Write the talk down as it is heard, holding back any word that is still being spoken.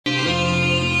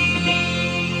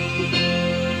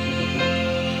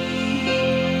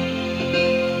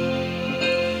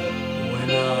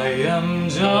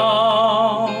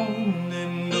down,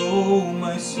 and oh,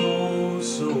 my soul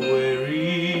so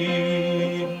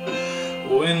weary.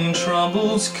 When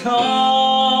troubles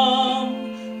come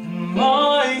and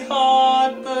my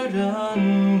heart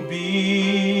burden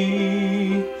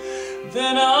be,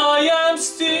 then I am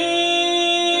still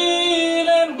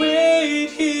and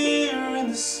wait here in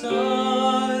the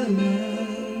silence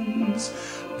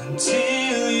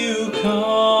until you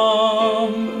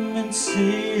come and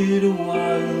sit a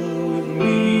while with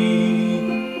me.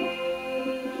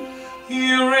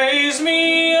 You raise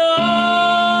me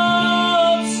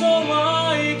up so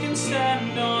I can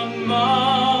stand on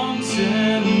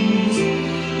mountains.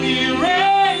 You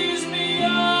raise me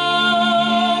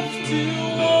up to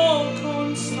walk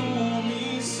on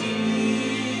stormy seas.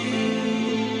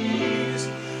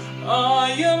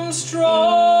 I am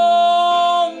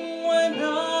strong when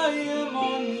I am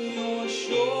on your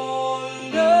shoulders.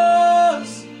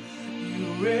 You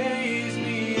raise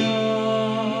me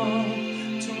up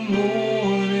to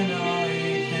more than I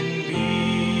can be.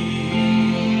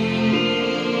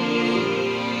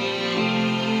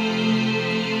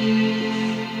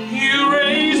 You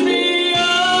raise me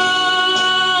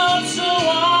up so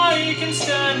I can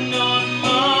stand on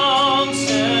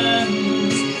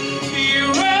mountains.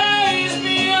 You raise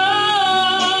me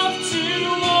up to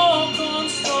walk on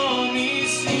stormy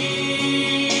seas.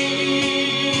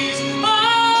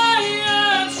 I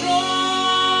am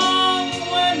strong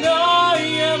when I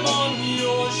am on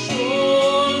your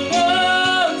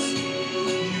shoulders.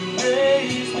 You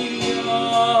raise me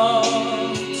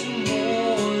up to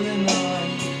more than I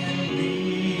can be.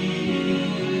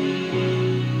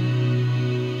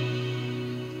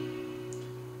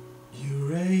 You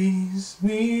raise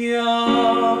me up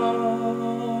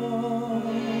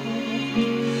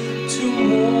to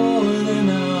more than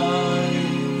I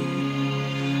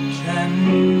can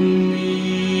be.